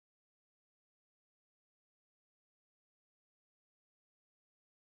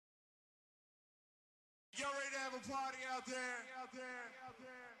Y'all ready to have a party out there?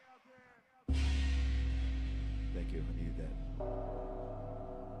 Thank you. I needed that.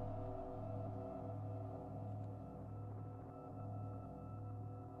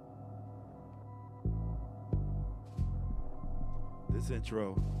 This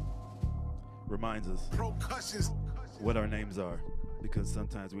intro reminds us Procussions. what our names are, because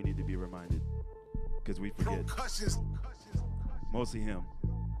sometimes we need to be reminded, because we forget. Procussions. Mostly him,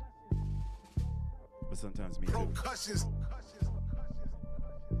 but sometimes me too. Procussions.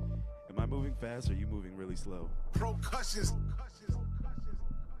 Am I moving fast or are you moving really slow? Procussions.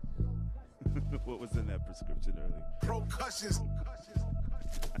 What was in that prescription earlier? Procussions.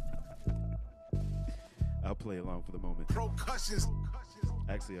 I'll play along for the moment. Procussions.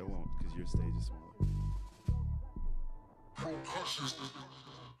 Actually, I won't, because your stage is smaller. Procussions.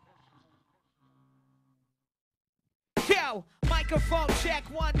 Yo, microphone check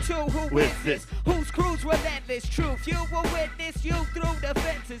 1, 2. Who With is this? Whose crew's relentless? Truth, you will witness. You through the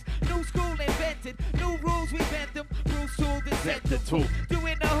fences. New school invented. New rules we bent them. Bruce tool descent the tool.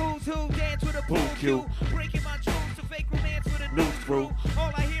 Doing the who's who dance with a pool cue. Breaking my jewels to fake romance with a new screw.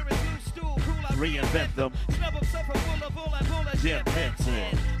 All I hear is loose stool. Cool, I reinvent them. Snub them suffer full of all and full of Jim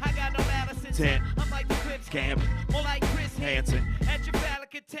Henson. I got no malice in 10. I'm like the Crips Camp. More like Chris Hansen. At your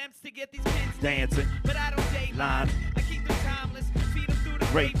phallic attempts to get these kids Dancing. but I don't date Lines. I keep them timeless, feed them through the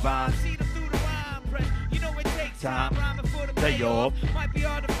Grapevine. see them through the rhyme press. You know it takes time, rhyming for the Day off. Might be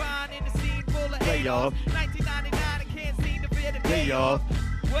hard to find in the scene full of Day off. 1999, I can't seem to fit a Day day off.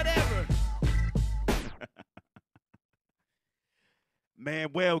 Whatever. Man,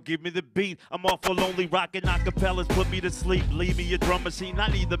 well, give me the beat. I'm awful lonely, rockin' acapellas, put me to sleep. Leave me a drum machine, I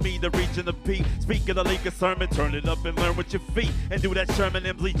need the mean to reach in the peak. Speak of the leak of sermon, turn it up and learn with your feet. And do that Sherman,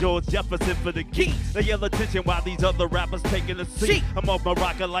 Emsley, George Jefferson for the geeks. They yell attention while these other rappers taking a seat. I'm off my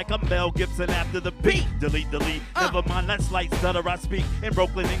rocker like I'm Mel Gibson after the beat. Delete, never mind that slight stutter I speak. In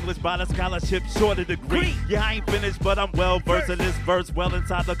Brooklyn English by the scholarship, short of degree. Yeah, I ain't finished, but I'm well versed in this verse, well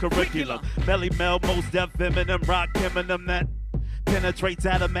inside the curriculum. Melly Mel, most deaf, Eminem, rock, Eminem, that penetrates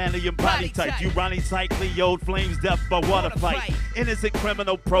adamantium body type. You Ronnie Cycli, old flames, death by water fight. Innocent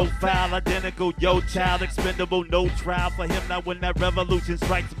criminal profile, identical, yo child, expendable, no trial for him. Now when that revolution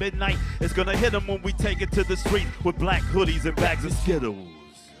strikes midnight, it's gonna hit him when we take it to the street with black hoodies and bags of Skittles.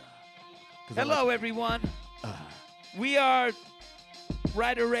 Hello, everyone. We are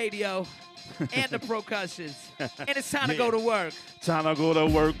Rider Radio and the Procussions. And it's time to go to work. Time to go to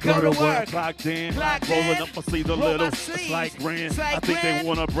work, Go to work. Clocked in, Clocked rolling in. up my sleeves a Roll little, my a sleeves. slight grin. Slight I think they grin.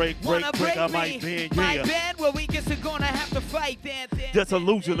 wanna break Wanna quick, I me? might bend, My yeah. band, well, we just are gonna have to fight then.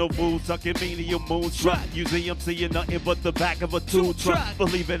 Disillusional mood, sucking menial moonstruck. Museum seeing nothing but the back of a tool truck.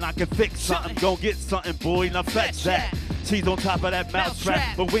 Believing I can fix something, gon' get something, boy, now fetch that. Cheese on top of that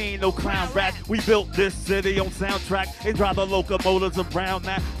mousetrap, but we ain't no clown rat. We built this city on soundtrack and drive the locomotives around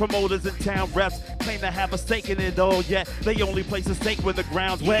that. Promoters and town reps claim to have a stake in it all, yet they only place a stake when the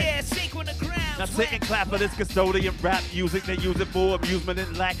ground's wet. Yeah, shake when the ground's Now sit and clap for this custodian rap music. They use it for amusement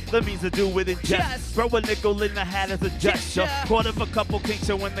and lack the means to do it in jest. Just Throw a nickel in the hat as a gesture. Quarter for a couple kinks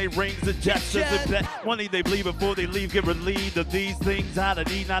so when they rings the gestures. Just If that money they bleed before they leave, get relieved of these things. Out of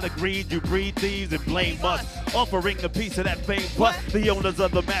need, not agreed. You breed thieves and blame us. Offering a piece of that fame, but the owners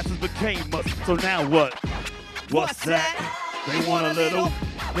of the masses became us. So now what? What's that? They want a little,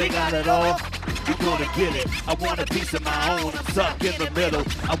 they got it all. You gonna get it. I want a piece of my own. I'm stuck in the middle.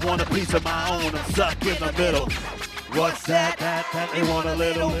 I want a piece of my own. I'm stuck in the middle. What's that? They want a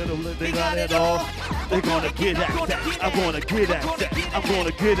little, they got it all. They're gonna get at that. I'm gonna get at that. I'm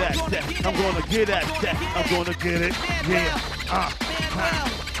gonna get at that. I'm gonna get at that. I'm gonna get it. Yeah.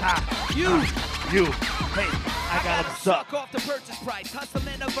 You. Hey, I got them suck. Suck off the purchase price.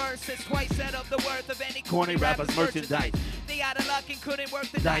 Hustling a verse is twice that of the worth of any Corny rappers' merchandise. They out of luck and couldn't work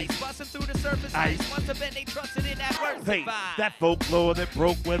the dice. Busting through the surface ice. Once a been they trusted in that verse. Hey, that folklore that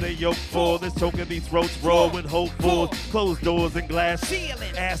broke where they yoked for. This choking these throats raw with hopefuls. Closed doors and glass.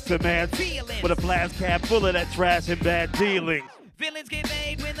 Ceilings. Ass to man. Feelings. With a flask cap full of that trash and bad dealings. Villains get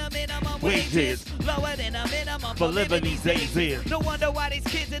made when the minimum Wages. wages lower than a minimum For living these days is. No wonder why these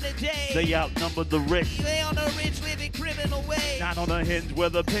kids in the day They outnumber the rich. They on the rich living criminal way. Not on a hinge where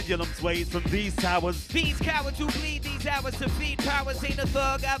the pendulum sways from these towers. These cowards who bleed these hours to feed powers ain't a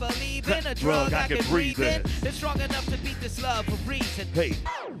thug. I believe in a Drug drug I can breathe in. in. It's strong enough to beat this love for reason. Hey,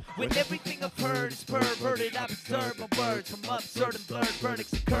 When everything I've heard is perverted, I've observed my words from absurd and blurred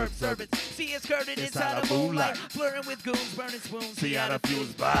verdicts and curved servants. See it skirted inside the moonlight, flirting with goons, burning spoons. See how the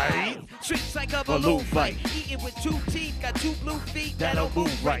fuse bite. Streets like a balloon fight, eating with 2 teeth, got 2 blue feet that don't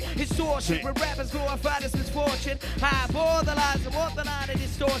move right. Extortion, where rappers glorify this misfortune. High for the lies of what the line of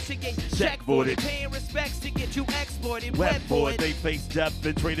distortion. Get checkboarded, paying respects to get you exploited. Wet for it, they face death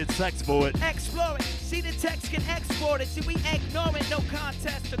and traded sex for it. Explore it, see the text can export it. See we ignore it, no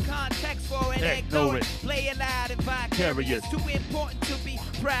contest or context for it. Ignore it, play it loud and vicarious. Too important to be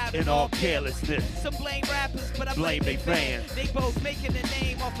proud in all carelessness. Some blame rappers, but I blame they fans. They both making a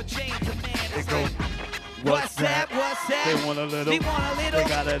name off a change of man. They go, what's that? What's that? They want a little. They want a little. They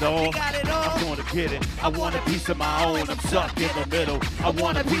got it all. They got it all. I'm gonna get it. I want a piece of my own. I'm stuck in the middle. I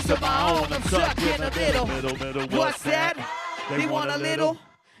want a piece of my own. I'm stuck in the middle. What's that? They want a little.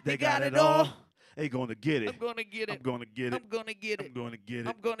 They got it all. They gonna get it. I'm gonna get it. I'm gonna get it. I'm gonna get it. I'm gonna get it.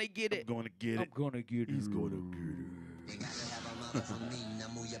 I'm gonna get it. I'm gonna get it. I'm gonna get it. He's gonna get it.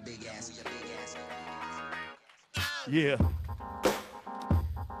 Yeah.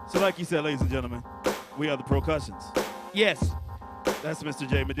 So like you said, ladies and gentlemen, we are the Procussions. Yes. That's Mr.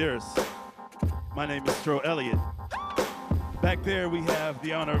 J. Medeiros. My name is Stro Elliott. Back there we have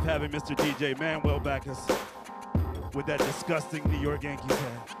the honor of having Mr. DJ Manuel back us with that disgusting New York Yankees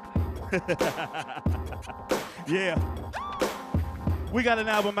hat. Yeah. We got an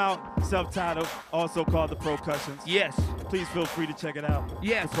album out, self-titled, also called The Procussions. Yes. Please feel free to check it out.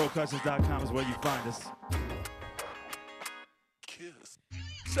 Yes. TheProcussions.com is where you find us.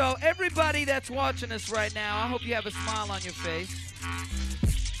 So everybody that's watching us right now, I hope you have a smile on your face.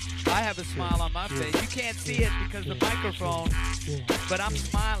 I have a smile on my face. You can't see it because of the microphone, but I'm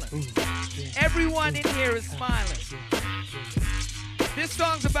smiling. Everyone in here is smiling. This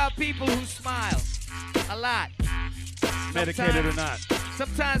song's about people who smile a lot. Medicated or not.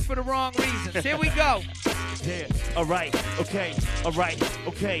 Sometimes for the wrong reasons. Here we go. Yeah, alright, okay,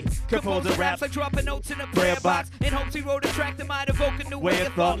 okay. Composing raps like dropping notes in a prayer box. In hopes he wrote a track that might evoke a new way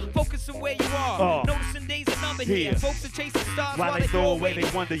of thought. Focus on where you are. Noticing days are numbered here. Folks are chasing stars while they throw away they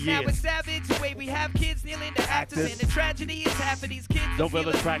wonder years. Now it's savage the way we have kids kneeling to actors. And the tragedy is half of these kids don't feel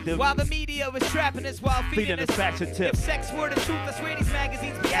attractive. While the media is trapping us while feeding us fashion tips. If sex were the truth, I swear these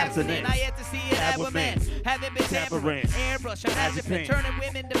magazines be abstinent. I had to see it have with men. Haven't been tampering. Airbrush, imagine turning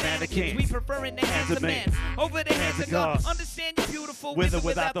women to mannequins. We preferring the hands of men over the hands of God. Understand you're beautiful with or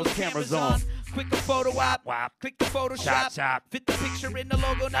without those cameras on. Quick a photo op, click the Photoshop, fit the picture in the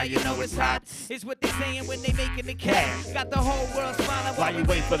logo, now you know it's hot. Is what they saying when they making the cash. Got the whole world smiling while you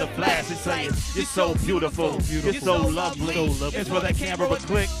wait for the flash. It's like, you're so beautiful, you're so lovely. It's where that camera would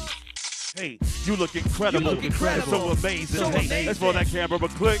click. Hey, you look incredible. It's so amazing. Hey, that's where that camera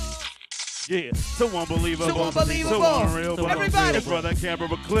would click. Yeah, so unbelievable. So unreal. Everybody. That's where that camera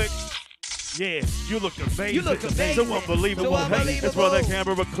would click. Yeah, you look amazing. You look amazing. So unbelievable. Hey, that's where that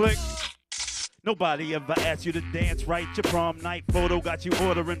camera would click. Nobody ever asked you to dance right. Your prom night photo got you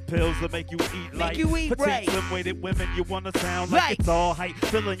ordering pills to make you eat light. Right. Slim-weighted women, you wanna sound like it's all hype.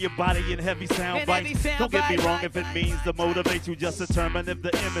 Filling your body in heavy sound bites. Don't get me wrong if it means to motivate you. Just determine if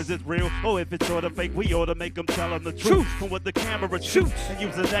the image is real or if it's sort of fake. We ought to make them tell them the truth from what the camera shoots and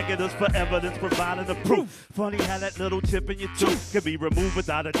use the negatives for evidence, providing the proof. Funny how that little chip in your tooth can be removed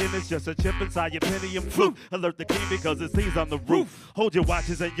without a dent. It's just a chip inside your pentium fluke. Alert the king because it sees on the roof. Hold your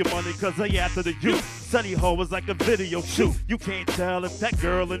watches and your money because they after the youth. Study hall was like a video shoot. You can't tell if that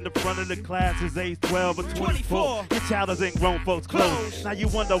girl in the front of the class is age 12 or 24. Your child is in grown folks' clothes. Now you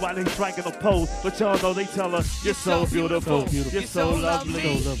wonder why they striking a pose, but y'all know they tell her you're so beautiful, you're so lovely.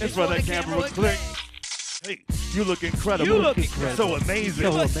 It's for that camera click. Hey, you look incredible. So amazing.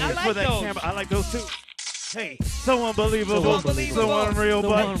 It's for that camera. I like those too. Hey, so unbelievable, so unreal,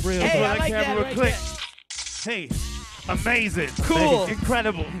 but it's for that camera click. Hey. Amazing. Cool.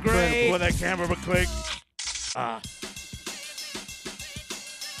 Incredible. Great. For that camera click.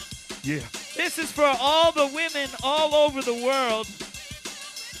 Yeah. This is for all the women all over the world.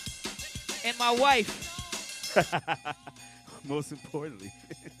 And my wife. Most importantly.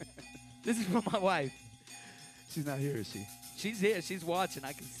 This is for my wife. She's not here, is she? She's here. She's watching.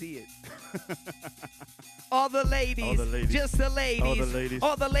 I can see it. All the ladies, just the ladies,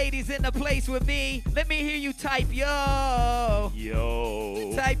 all the ladies in the place with me. Let me hear you type yo.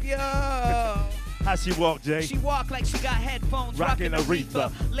 Yo. Type yo. How she walk, Jay? She walk like she got headphones, Rockin' rockin'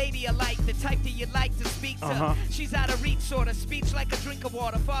 Aretha. Lady alike, the type that you like to speak to. She's out of reach, sorta. Speech like a drink of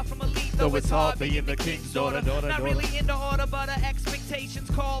water, far from elite, though it's hard being the king's daughter. Not really into order, but her expectations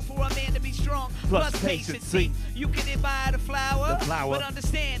call for a man to be strong. Plus patience. See, you can admire the flower, but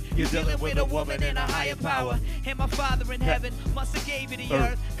understand you're dealing with a woman in a higher power. And my Father in heaven must have gave you the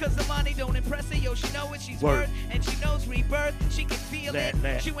earth, cause the money don't impress her. Yo, she know what she's worth, and she knows rebirth. She can feel it.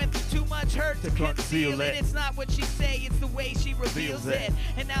 She went through too much hurt to conceal it. It's not what she say, it's the way she reveals it.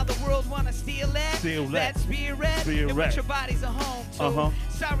 And now the world wanna steal it. That spirit, in which your body's a home to.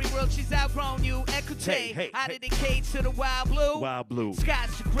 Sorry world, she's outgrown you. Écoutez, out of the cage to the wild blue. Wild blue.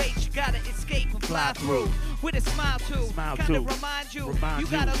 Skies are great, you gotta escape and fly through. With a smile too, kinda remind you. You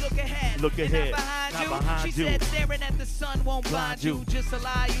gotta look ahead, and not behind you. She said staring at the sun won't blind you. Just a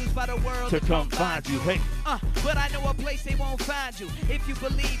lie used by the world to come find you. Hey. But I know a place they won't find you. If you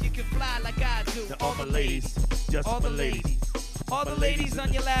believe you can fly like I do. All the ladies, just all the ladies. All the ladies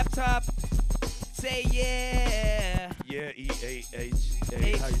on your laptop, say yeah. Yeah,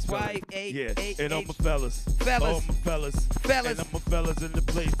 E-A-H-A. How you spell it? H-Y-A-H. And all my fellas. All my fellas. And all my fellas in the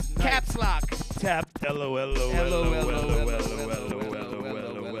place tonight. Caps lock. Tap,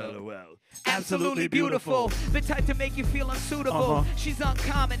 L-O-L-O-L-O-L-O-L-O-L-O-L-O-L-O-L. Absolutely beautiful. The type to make you feel unsuitable. She's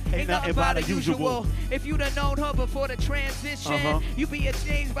uncommon, ain't nothing about the usual. If you'd have known her before the transition, you'd be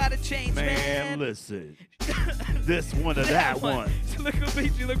changed by the change, man. Man, listen. This one or that one. She look for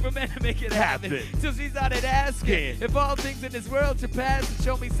me, she look for men to make it happen. So she started asking if all things in this world should pass and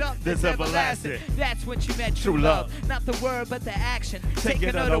show me something that's everlasting. That's when she met true love. Not the word, but the action.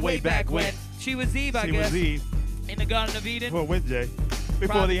 Taking her way back when she was Eve, I guess. She was Eve. In the Garden of Eden. For when, Jay?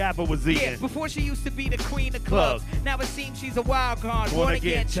 Before the apple was eaten. Yeah, before she used to be the queen of clubs. Now it seems she's a wild card. Born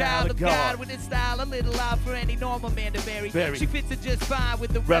again, child of God. With his style a little out for any normal man to marry. She fits it just fine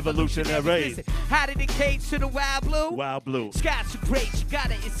with the revolutionaries. How did it cage to the wild blue? Wild blue. Skies are great, you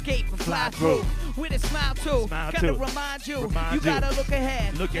gotta escape and fly through. With a smile too, gotta remind you. You gotta look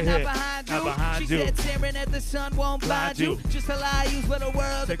ahead, and not behind you. She said staring at the sun won't blind you. Just a lie used for the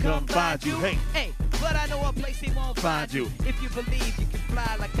world to come find you. Hey, but I know a place they won't find you. If you believe you can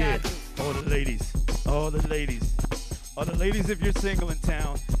fly like I do. All the ladies, all the ladies, all the ladies, if you're single in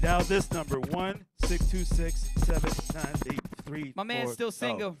town, dial this number 1-626-798-3. My man's still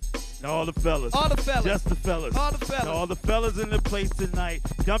single. And all the fellas. All the fellas. Just the fellas. All the fellas. And all the fellas in the place tonight.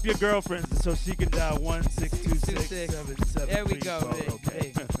 Dump your girlfriends so she can dial 1-626-778-3. There we go.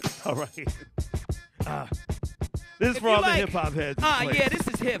 Okay. All right. This is for all the hip hop heads. Yeah, this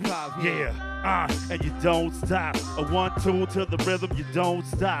is hip hop. Yeah. And you don't stop. A 1-2 to the rhythm, you don't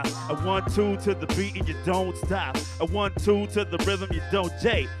stop. A 1-2 to the beat, and you don't stop. A 1-2 to the rhythm, you don't.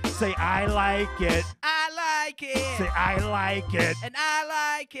 Jay, say I like it. I like it. Say I like it. And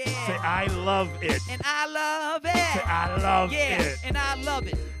I like it. Say I love it. And I love it. Say I love it. And I love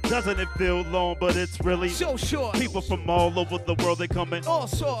it. Doesn't it feel long, but it's really so short. People from all over the world, they come in all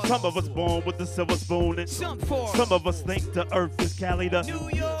sorts. Some of us born with the silver spoon, and some of us think the earth is Cali to New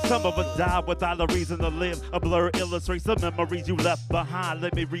York. Some of us die without a reason to live. A blur illustrates the memories you left behind.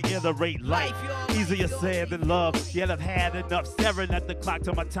 Let me reiterate, life easier said than love. Yet I've had enough staring at the clock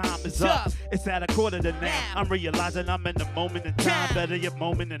till my time is up. It's at 1:15 now. I'm realizing I'm in the moment in time. Better your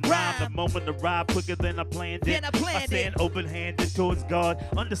moment in rhyme. The moment arrived quicker than I planned it. I stand open-handed towards God.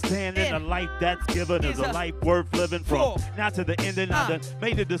 Understanding a life that's given is a life worth living from. Now to the end, and I done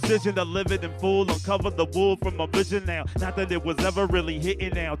made a decision to live it in full. Uncover the wool from my vision now. Not that it was ever really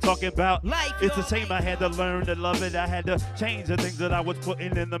hitting now. Talking about life, it's a shame I had to learn to love it. I had to change the things that I was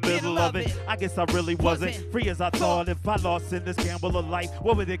putting in the middle of it. I guess I really wasn't free as I thought. If I lost in this gamble of life,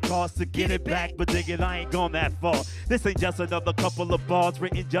 what would it cost to get it back? But dig it, I ain't gone that far. This ain't just another couple of bars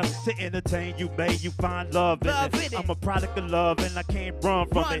written just to entertain you. May you find love in it. I'm a product of love and I can't run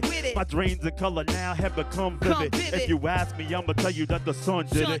from it. My dreams in color now have become vivid. If you ask me, I'ma tell you that the sun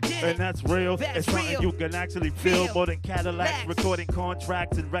did it. And that's real. It's something you can actually feel more than Cadillacs, recording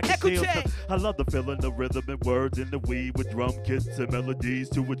contracts and record deals. I love the feeling, the rhythm and words in the weed with drum kits and melodies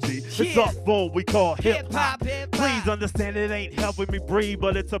to achieve. It's art form we call hip hop. Please understand it ain't helping me breathe,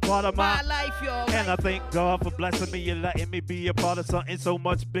 but it's a part of my life, and I thank God for blessing me and letting me be a part of something so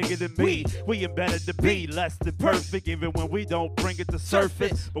much bigger than me. We embedded to be less than perfect, even when we don't bring it to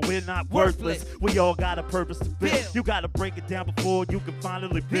surface. But we're not worthless. We all got a purpose to build. You gotta break it down before you can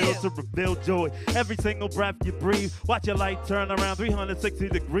finally build to rebuild joy. Every single breath you breathe, watch your life turn around 360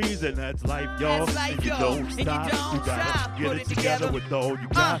 degrees, and that's life, y'all. And you don't stop. You gotta get it together with all you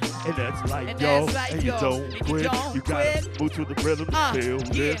got, and that's life, yo, that's life, and you yo. don't And you quit. don't You gotta quit. move to the rhythm to feel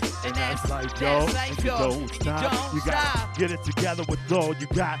Yeah, this, and that's life, yo, that's life, and you yo. don't And you stop. don't You gotta stop. get it together with all you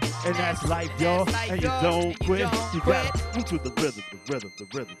got, and that's life, yo, That's life, and you yo, don't and you quit. don't You quit. gotta move to the rhythm, the rhythm, the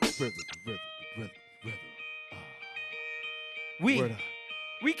rhythm, the rhythm, the rhythm, the rhythm, the rhythm. Word up.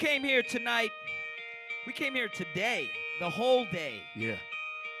 We came here tonight. We came here today, the whole day, Yeah,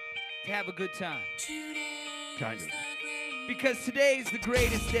 to have a good time. kind of. Because today's the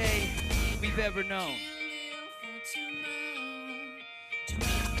greatest day we've ever known.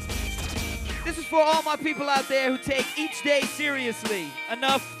 This is for all my people out there who take each day seriously,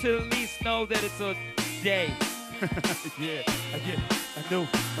 enough to at least know that it's a day. Yeah, I know.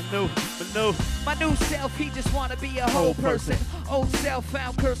 My new self, he just wanna be a whole person. Old self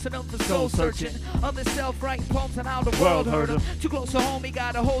found cursing him for soul searching. Other self writing poems on how the world hurt him. Too close to home, he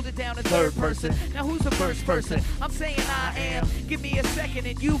gotta hold it down in third person. Now who's the first person? I'm saying I am. Give me a second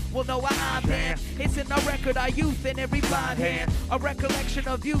and you will know why I'm damn. It's in our record, our youth in every blind hand. A recollection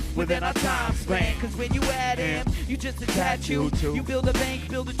of youth within our time span. Cause when you add in, you just a tattoo. You build a bank,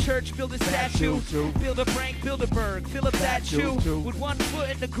 build a church, build a statue. Build a bank, build a burg, fill up that shoe. With one foot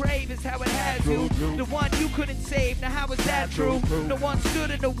in the grave is how it has you. The one you couldn't save, now how is that true? No one stood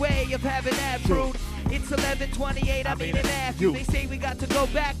in the way of having that fruit. It's 11:28, I mean an after. They say we got to go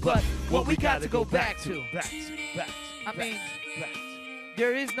back, but what we got to go back to? I mean,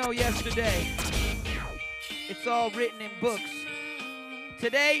 there is no yesterday. It's all written in books.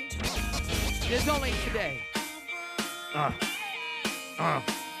 Today, there's only today.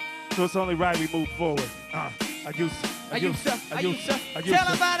 So it's only right we move forward. I used to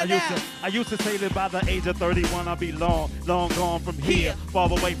Tell about it now. I used to say that by the age of 31 I'd be long gone from here, far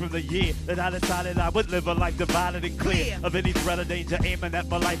away from the year that I decided I would live a life divided and clear of any threat or danger, aiming at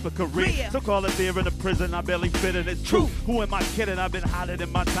my life or career. So call it fear in a prison, I barely fit in, it's true. Who am I kidding? I've been hiding in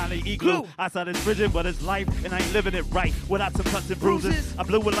my tiny igloo. Outside it's frigid, but it's life, and I ain't living it right without some cuts and bruises. I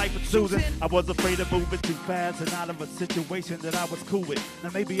blew a life with Susan. I was afraid of moving too fast and out of a situation that I was cool with.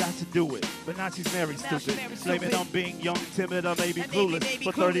 Now maybe I should do it, but now she's married, stupid. Blaming on being young, timid, or maybe clueless.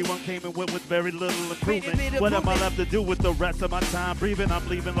 But 31 came and went with very little improvement. What am I left to do with the rest of my time breathing? I'm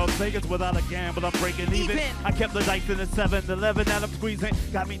leaving Las Vegas without a gamble, I'm breaking even. I kept the dice in the 7-Eleven that I'm squeezing.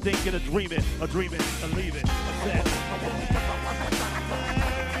 Got me thinking of dreaming, of leaving.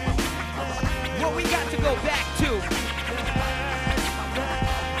 What we got to go back to?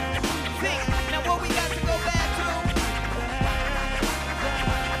 Think, now what we got to go back to?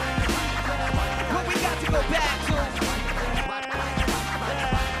 What we got to go back to?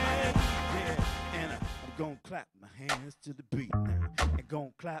 And I'm gonna clap my hands to the beat now. And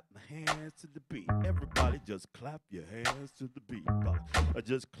gonna clap my hands to the beat. Everybody just clap your hands to the beat.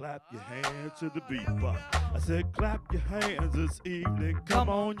 Just clap your hands to the beat. I said clap your hands this evening. Come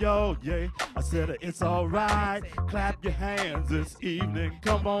on, y'all, yeah. I said it's alright. Clap your hands this evening.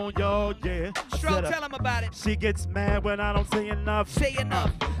 Come on, y'all, yeah. Strong, tell them about it. She gets mad when I don't say enough. Say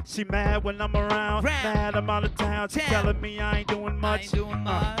enough. She mad when I'm around. Mad I'm out of town. She telling me I ain't doing much.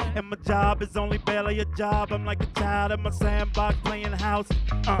 And my job is only barely a job. I'm like a child in my sandbox playing house.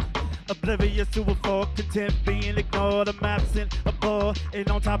 Oblivious to a fault, content being ignored. I'm absent, a bore, and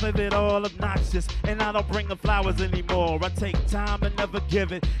on top of it all, obnoxious. And I don't bring her flowers anymore. I take time and never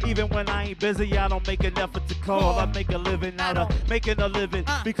give it. Even when I ain't busy, I don't make an effort to call. I make a living out of making a living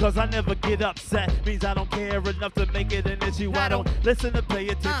because I never get upset. Means I don't care enough to make it an issue. I don't listen to pay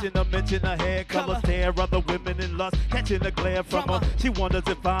attention or mention her hair color, stare other women in lust, catching a glare from her. She wonders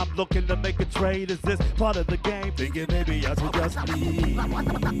if I'm looking to make a trade. Is this part of the game? Thinking maybe I should just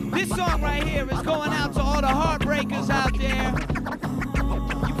leave. This song right here is going out to all the heartbreakers out there.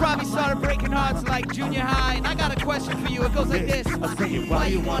 You probably started breaking hearts like junior high, and I got a question for you. It goes like this. I say, why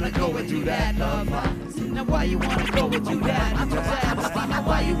you wanna go and do that, love? Now why you wanna go and do that? Now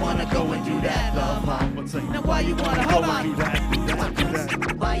why you wanna go and do that, love? Now why you wanna hold on?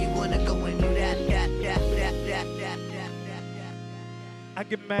 Why you wanna go and do that? I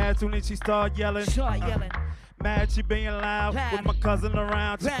get mad soon as she start yelling. Mad she being loud with my cousin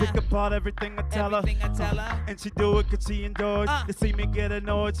around. She pick apart everything I tell her. And she do it cause she enjoys to see me get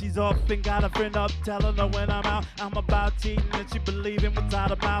annoyed. She's often got a friend up telling her when I'm out I'm about cheating, and she believing what's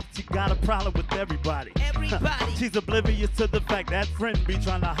out of mouth. She got a problem with everybody. She's oblivious to the fact that friend be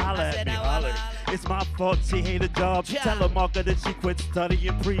trying to holler at me. It's my fault she hate a job. Tell her Martha that she quit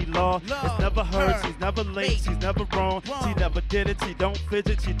studying pre-law. It's never her, she's never late, she's never wrong. She never did it, she don't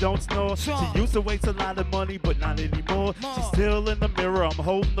fidget, she don't snore. She used to waste a lot of money, but but not anymore. She's still in the mirror, I'm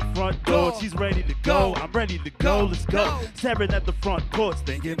holding the front door. She's ready to go, I'm ready to go, let's go. Staring at the front porch,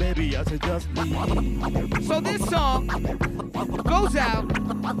 thinking maybe I should just leave. So this song goes out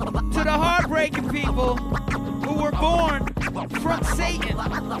to the heartbreaking people who were born from Satan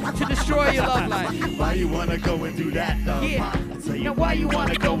to destroy your love life. Why you wanna go and do that, love? Yeah. I tell you Now why you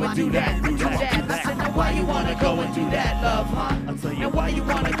wanna go and do that? Do that. I said, now why you wanna go and do that, love? Huh? I tell you Now why you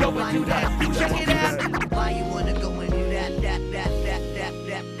wanna go and do that? Check it out. Why you wanna go and do that?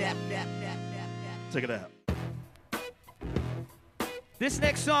 Check it out. This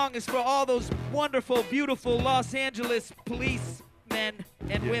next song is for all those wonderful, beautiful Los Angeles policemen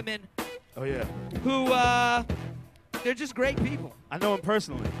and women Oh yeah. who, they're just great people. I know them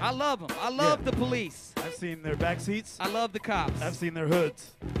personally. I love them. I love the police. I've seen their back seats. I love the cops. I've seen their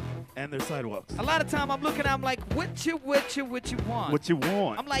hoods and their sidewalks. A lot of time I'm looking, I'm like, what you want? What you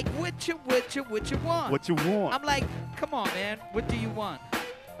want? I'm like, what you want? What you want? I'm like, come on, man. What do you want?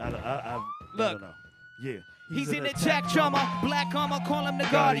 I Look. don't know. Yeah. He's in the jack drummer, black armor, call him the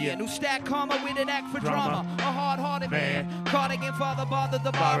guardian. Who stack karma with an act for drama. A hard-hearted man. Cardigan father bothered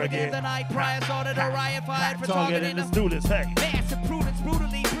the bar again. The night prior started a riot, fired for targeting Let's him. do this, hey. Massive prudence,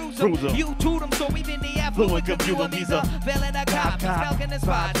 brutally bruise him. You toot him, so even the affluent could view him. He's a villain, a cop. He's falcon his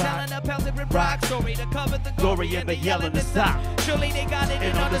spot, telling a pelted with rock story to cover the glory and the yelling to stop. Surely they got it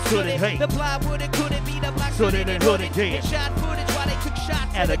and understood it. Hey. The plywood, it couldn't be the black Stood it and hooded, yeah. And shot footage while they took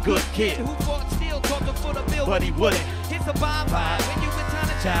shots At a good kid. who fought steel, taught the foot of bill. But he wouldn't. It's a bonfire when you return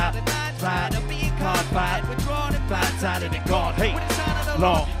a child and mind's right of being confined, withdrawn and blindsided and gone. Hey, with a sign of the long.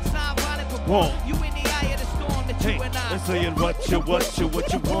 law, it's not violent but Won't. you in the eye of the storm that Hey, you and I. they're saying what you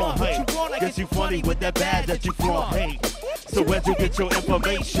want. Hey, guess you funny with that badge that you flaunt. Hey, so where'd you get your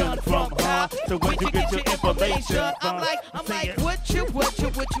information from, huh? So where'd you get your information from? I'm like, what you want?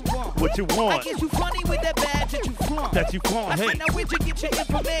 What you want? I guess you funny with that badge that you flaunt. That you flaunt, I hey. said, now where'd you get your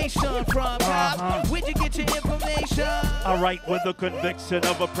information from, Bob? Where'd you get your information? I write with the conviction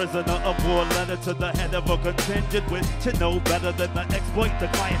of a prisoner of war, letter to the head of a contingent, which you know better than to exploit the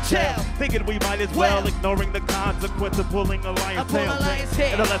clientele. Thinking we might as well, ignoring the consequence of pulling a lion's tail.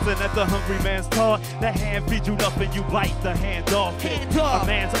 And a lesson that the hungry man's taught, the hand feeds you up and you bite the hand off it. A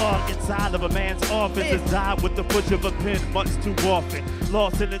man's art inside of a man's office is died with the push of a pen much too often.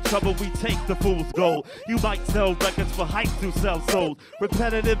 Lost and in trouble, we take the fool's gold. You might sell records for hype to sell souls.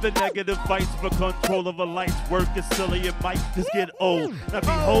 Repetitive and negative fights for control of a life's work is silly, it might just get old. Now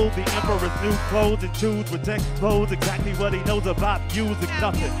behold the emperor's new clothes and shoes with expose exactly what he knows about music.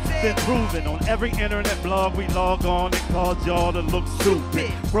 Nothing been proven on every internet blog we log on and caused y'all to look stupid.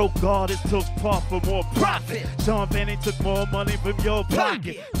 Broke artists took part for more profit. Sean Fanning took more money from your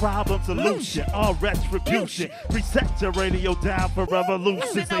pocket. Problem solution, all retribution. Reset your radio down for revolution.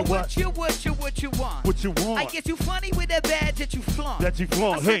 Say what you want? What you want? I guess you funny with that badge that you flaunt. That you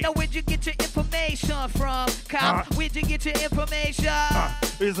flaunt, I said, hey. now where'd you get your information from, cop? Where'd you get your information?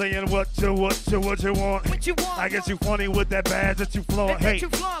 He's saying what you want. What you want? I guess you funny with that badge that you flaunt, That hey. you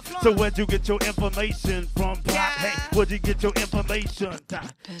flaunt. So where'd you get your information from, Pop? Hey, where'd you get your information?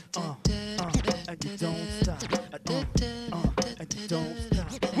 And you don't stop. And you don't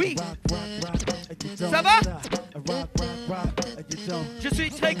stop. Oui. Ça va? Je suis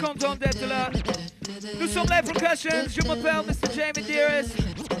très content d'être là. Nous sommes les Procussions. Je m'appelle Mr. Jamie Dearest,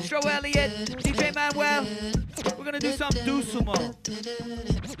 Stro Elliott, DJ Manuel. We're gonna do something doucement.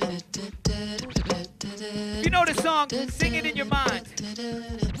 If you know the song, sing it in your mind.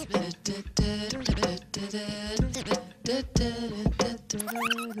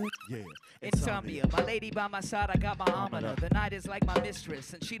 Yeah. Insomnia, my lady by my side, I got my arm on her. The night is like my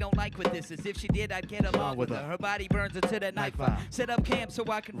mistress, and she don't like what this is. If she did, I'd get along with her. Her body burns until that night fire. Set up camp so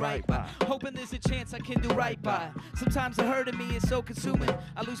I can write by. Hoping there's a chance I can do right by. Sometimes the hurt of me is so consuming.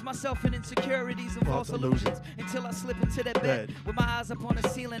 I lose myself in insecurities and false illusions until I slip into that bed with my eyes up on the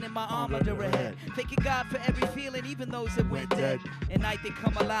ceiling and my arm under her head. Thanking God for every feeling, even those that went dead. At night they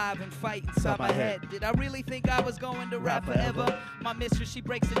come alive and fight inside my head. Did I really think I was going to rap forever? My mistress, she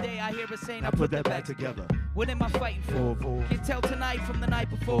breaks the day. I hear her saying, I put that back together. What am I fighting for? Can't tell tonight from the night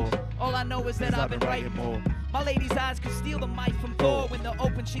before. All I know is that I've been writing more. My lady's eyes could steal the mic from Thor. When they're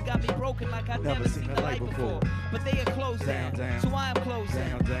open, she got me broken like I'd never seen the light before. But they are closed down, so I am closed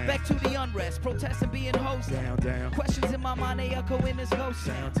down. Back to the unrest, protesting being hosted. Questions in my mind, they echo in this ghost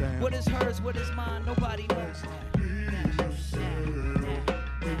sound. What is hers, what is mine, nobody knows now.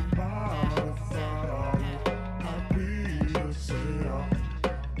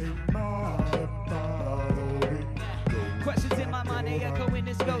 Questions in my mind, they echo in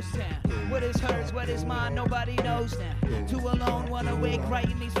this ghost town. What is hers, what is mine, nobody knows now. Two alone, one awake,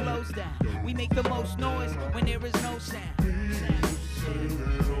 writing these flows down. We make the most noise when there is no sound.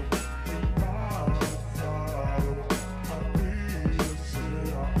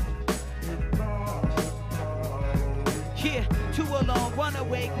 Yeah, two alone, one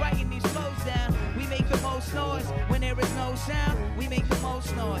awake, writing these flows down. We make the most noise when there is no sound. We make the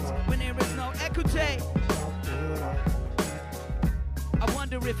most noise when there is no écoutez. I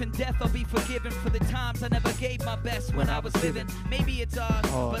wonder if in death I'll be forgiven for the times I never gave my best when I was living. Maybe it's odd,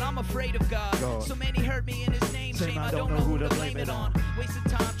 but I'm afraid of God. So many hurt me in his name, shame I don't know who to blame it on. Wasting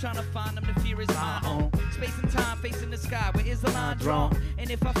time trying to find him, the fear is my own. Space and time facing the sky, where is the line drawn? And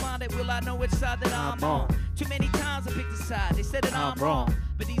if I find it, will I know which side that I'm on? Too many times I picked a side, they said that I'm wrong.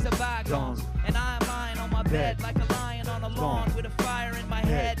 But these are bygones, and I am lying on my bed like a lion on a lawn with a fire in my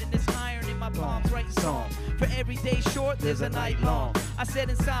head and this iron in my palms, writing songs. For every day short, there's a night long. I said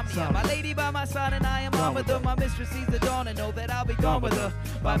insomnia, my lady by my side and I am on with her. My mistress sees the dawn and know that I'll be gone with her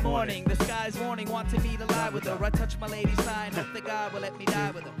by morning. The sky's warning, wanting me to lie with her. I touch my lady's side and hope that God will let me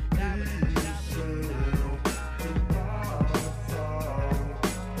die with her. Die with her, die with her.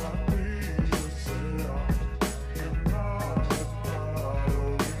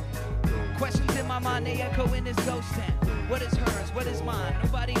 Questions in my mind, they echo in this ghost town. What is hers, what is mine,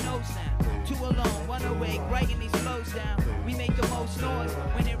 nobody knows now. Two alone, one awake, writing these flows down. We make the most noise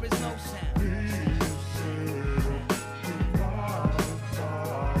when there is no sound.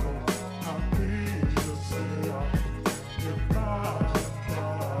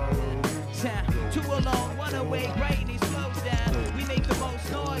 Two alone, one awake, writing these flows down. We make the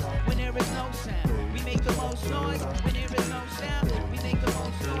most noise when there is no sound. We make the most noise when there is no sound. We make the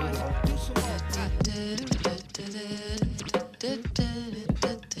most noise. Do some more.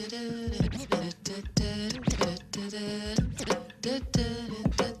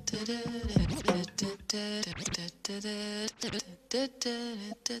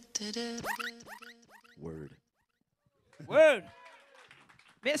 Word. Word.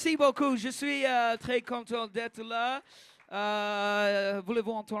 Merci beaucoup. Je suis très content d'être là.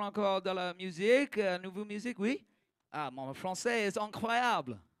 Voulez-vous entendre encore de la musique, nouvelle musique, oui? Ah, mon français est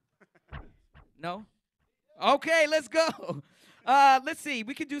incroyable. No? Okay, let's go. Let's see.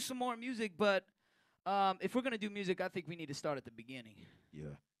 We could do some more music, but if we're going to do music, I think we need to start at the beginning.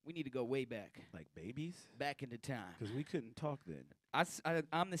 Yeah. We need to go way back. Like babies? Back into time. Because we couldn't talk then.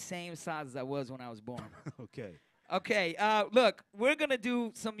 I'm the same size as I was when I was born. Okay. Okay, look, we're going to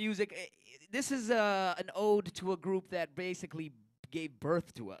do some music. This is an ode to a group that basically gave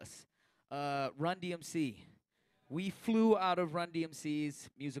birth to us, Run DMC. We flew out of Run DMC's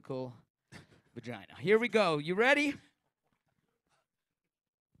musical vagina. Here we go. You ready?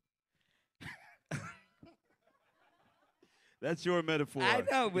 That's your metaphor. I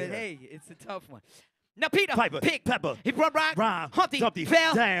know, but hey, it's a tough one. Now Peter, Piper, Pick, Pepper, he brought rock, Rhyme, Humpty, Dumpty,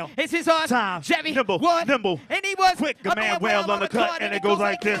 fell, down, it's his horse, time, Chevy, nimble, wood, nimble, and he was quick, a man well on the cut, and it goes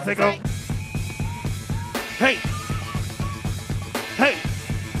like this. They go, hey, hey,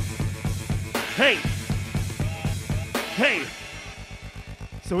 hey, hey.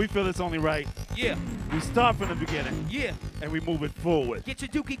 So we feel it's only right. Yeah, We start from the beginning, yeah. and we move it forward Get your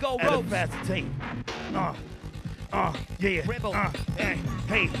Dookie Gold at a ropes. faster tape. Yeah. Rebel.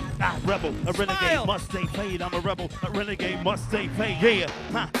 Hey, rebel. A renegade Smile. must stay paid. I'm a rebel. A renegade must stay paid.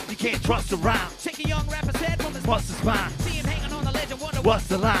 Yeah, you can't trust the rhyme. Shake a young rapper's head from his Bust his spine. See him hanging on the ledge and wonder What's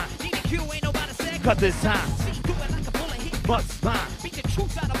the line? DDQ ain't nobody said. Cut this time. See him do it like a bullet hit. Bust spine. Beat the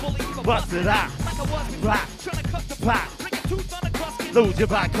truth out of bully. You Bust it out. like I was before. Right. Trying to cut the Plot. Bring a tooth on the crust. Lose your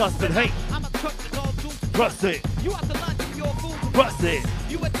bicuspid hate. I'm a truck that all juice. Trust it. You out the lunch and you're a fool. Bust it.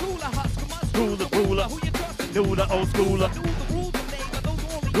 You a tool, a husker, must Rule the ruler. Who you trust? Do the old schooler. Do the rules of labor. Those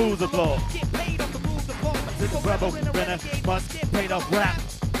only Rules of law. Get paid on the rules of law. This rebel, renner, must paid off rap.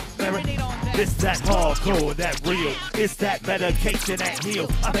 Marinate on that. This that hardcore, that real. It's that medication that heal.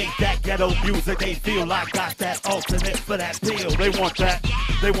 I make that ghetto music. They feel I got that alternate for that pill. They want that.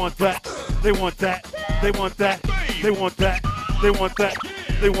 They want that. They want that. They want that. They want that. They want that.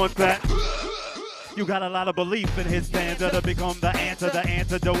 They want that. You got a lot of belief in his stanza to become the answer, the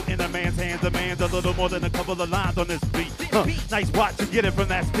antidote in a man's hands. A man's a little more than a couple of lines on this beat. Nice watch, you get it from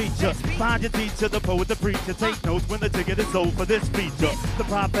that speecher. Find your teacher, the poet, the preacher. Take notes when the ticket is sold for this feature. The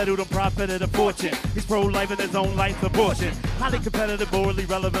prophet who done profited a fortune. He's pro-life in his own life's abortion. Highly competitive, morally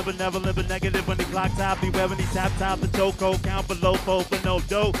relevant, benevolent, but negative when he clock top. Beware when he tap top the chokehold, count below, fold for no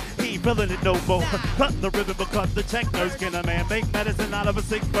dough. He ain't feeling it no more. Cut the ribbon, but cut the check. Nurse, can a man make medicine out of a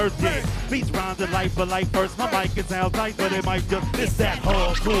sick birthday? Beats rhymes in life for life first. My mic can sound tight, but it might just. It's that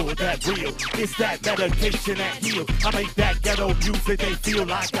hardcore, that real. It's that medication that heal. I make that ghetto music, they feel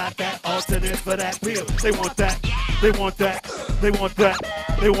I got that alternate for that pill. They want that, they want that, they want that,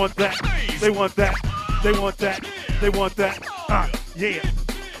 they want that, they want that, they want that, they want that, yeah.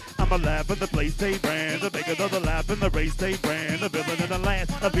 I'm a lab in the place they ran, the bigger of the lab in the race they ran, the villain in the land,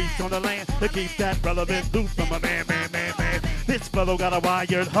 a beast on the land, to keep that relevant loose from a man. This fellow got a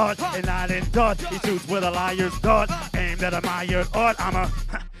wired heart, and I didn't dart. He shoots with a liar's dart, aimed at a mired art. I'm a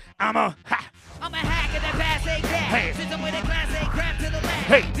hack in the pass A cat. Hey. System with a class A crap to the lab.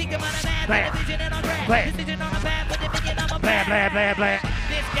 Hey. Think I'm on a man, Blah. with a vision and on rap. Blah. Decision on a bad, with a vision on my blah, blah, blah, blah.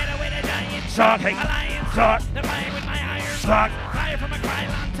 This ghetto with a giant Shark, hey. a lion Shark. The fire with my iron. Shark. Fire from a cry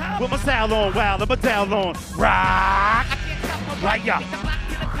on top. With my style on, wild, and my down on. Rock. I can't stop my Right, yeah. Beat the block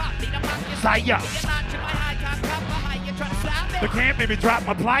to the cop, beat the block to the Say, yeah. Beat the notch in my high top, top behind you, trying to stop it. They can't make me drop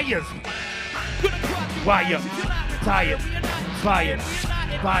my pliers. Gonna cross your Wire. wires if you're not retired. Tired. We are not Fired. inspired. We are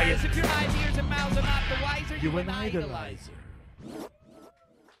not Fired. advised. If your eyes, ears, and mouths are not the wiser, You an idolizer.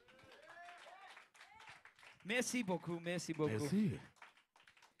 Merci beaucoup, merci beaucoup. Merci.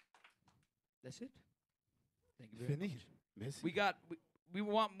 That's it? Thank you very much. Fini. Merci. We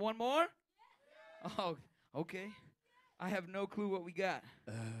want one more? Oh, okay. I have no clue what we got.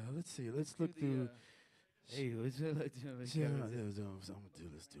 Let's see. Let's look through. Hey, let's I'm gonna do. Let's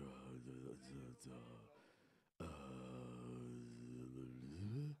do.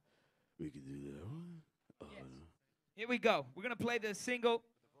 We can do that one. Here we go. We're going to play the single.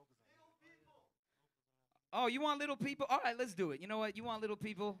 Oh, you want little people? All right, let's do it. You know what? You want little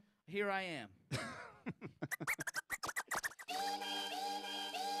people? Here I am.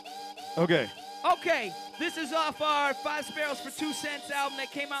 Okay. Okay, this is off our 5 Sparrows for 2 Cents album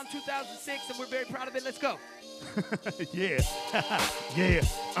that came out in 2006, and we're very proud of it. Let's go. Yeah. Yeah.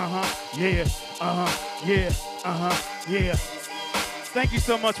 Yeah. Yeah. Yeah. Thank you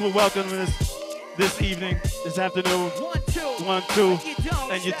so much for welcoming us this evening, this afternoon. 1, 2. 1, 2.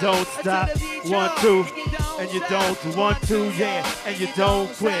 And you don't stop. 1, 2. And you don't. 1, 2. Yeah. And you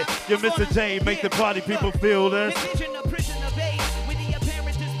don't quit. You're Mr. J. Make the party people feel this. Envision a prison of age with the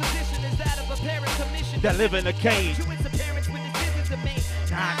apparent disposition is that of a parent commission That live in a cage. to its appearance when decisions are made.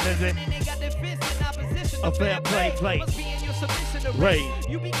 Non-visit. And they got their fists in opposition. A fair play. Must be in your submission to Ray. race.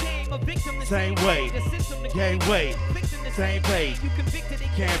 You became a victim the Same way. The system the Same way. Victim the Same way. You convicted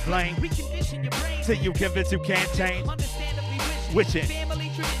and Can't blame. Recondition your brain. Till you convinced you can't change. Understandably Wishing.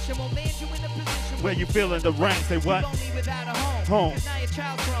 Family tradition won't land you in a position Where you feel in the rain. Say what? lonely without a home. Home. 'Cause now your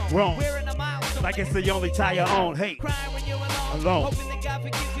child's grown. Wrong. Wearing a milestone Like it's the only tie you own. Hey. Crying when you're alone. Alone. Hoping that God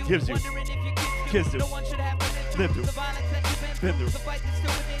forgives you. Gives you. Wondering if your kids Kids do. do. No one should have to Live through. the violence that you've Been been through. through. The fight that's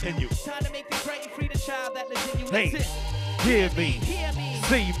still within In you. Time to make things right and free the child that lives in you. Hey. Listen. Hear me. Hear me.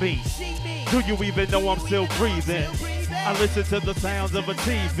 See me. See me. Do you even know I'm still breathing? Still breathing. I listen to the sounds of a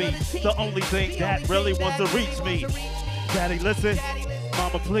TV. The only thing that really wants to reach me. Daddy, listen.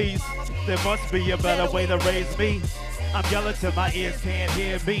 Mama, please. There must be a better way to raise me. I'm yelling till my ears can't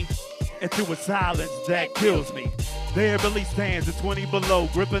hear me. Into a silence that kills me. There Billy stands at 20 below,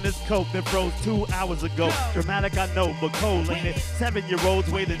 gripping his coat that froze 2 hours ago. Dramatic, I know, but cold ain't it?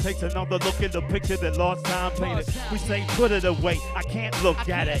 7-year-olds waiting takes another look at the picture that lost time painted. We say put it away, I can't look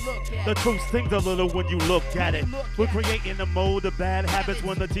at it. The truth stings a little when you look at it. We're creating a mold of bad habits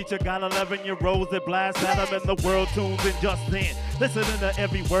when the teacher got 11-year-olds that blast at them and the world tunes in just then. Listening to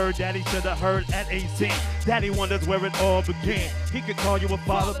every word Daddy should have heard at 18. Daddy wonders where it all began. He could call you a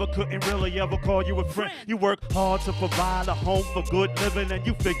father, but couldn't really ever call you a friend. You work hard to provide a home for good living, and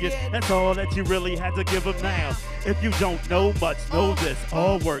you figured that's all that you really had to give him now. If you don't know much, know this.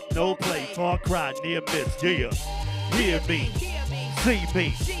 All work, no play, far cry, near miss, yeah. Hear me, see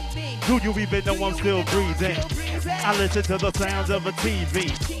me. Do you even know I'm still breathing? I listen to the sounds of a TV.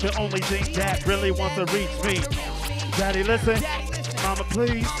 The only thing that really wants to reach me. Daddy, listen. Mama,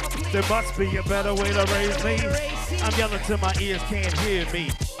 please. There must be a better way to raise me. I'm yelling till my ears can't hear me.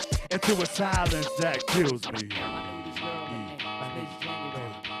 Into a silence that kills me. I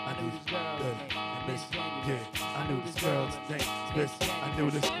knew this girl's name. I knew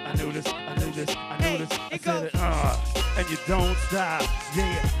this. I said it. And you don't stop.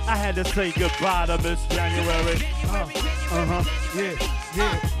 Yeah, I had to say goodbye to Miss January.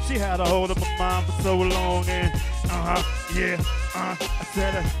 Yeah. She had a hold of my mind for so long, and I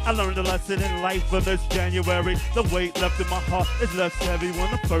said I learned a lesson in life from Miss January. The weight left in my heart is less heavy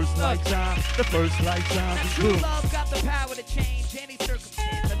when the first light shines. The first light shines. True love got the power to change any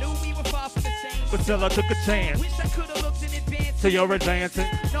circumstance. I knew we were far from the same, but still I took a chance. Wish I could have looked in advance to your advantage.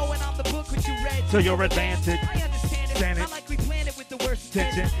 Knowing I'm the book which you read to your advantage. I understand it. I like we planned it with the worst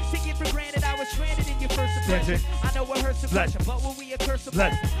intention. Take it for granted I was stranded in your first impression. I know it hurts to question, but will we a curse a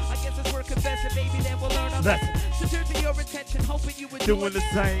blessing? I guess it's worth confessing, maybe then we'll learn a lesson. So turn to your attention, hoping you would doing the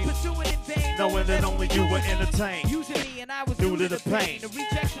same, pursuing in vain, knowing that only you were entertained. Using me and I was due to the pain. The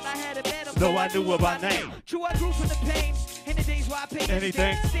rejection I had met him, though I knew her by name. True, I grew from the pain. In the days where I paid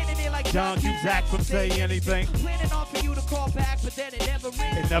anything, standing there like John Cusack from Say Anything. Planning on for you to call back, but then it never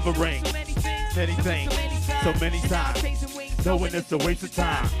rings. It never rings. So many things, so many times. Knowing it's a waste of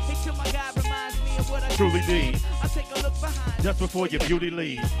time. Until my God reminds me of what I truly need. I take a look behind just before your beauty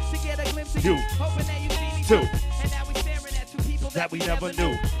leaves. To get a glimpse of you, hoping that you see me too. And now we staring at two people that we never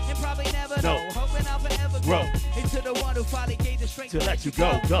knew. And probably never know. Hoping I'll forever grow into the one who finally gave the strength to let you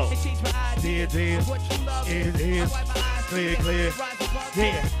go. And change my idea of what you love is. I wipe my eyes clear.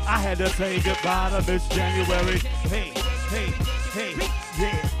 Yeah, I had to say goodbye to Miss January. Hey,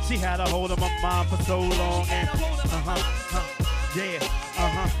 yeah. She had a hold of my mind for so long. And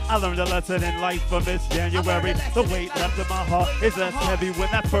I learned a lesson in life from Miss January. The weight left in my heart is less heavy when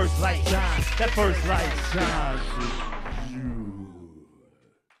that first light shines. That first light shines.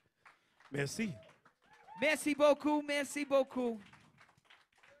 Merci. Merci beaucoup, merci beaucoup.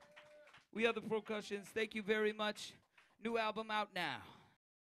 We are the Procussions. Thank you very much. New album out now.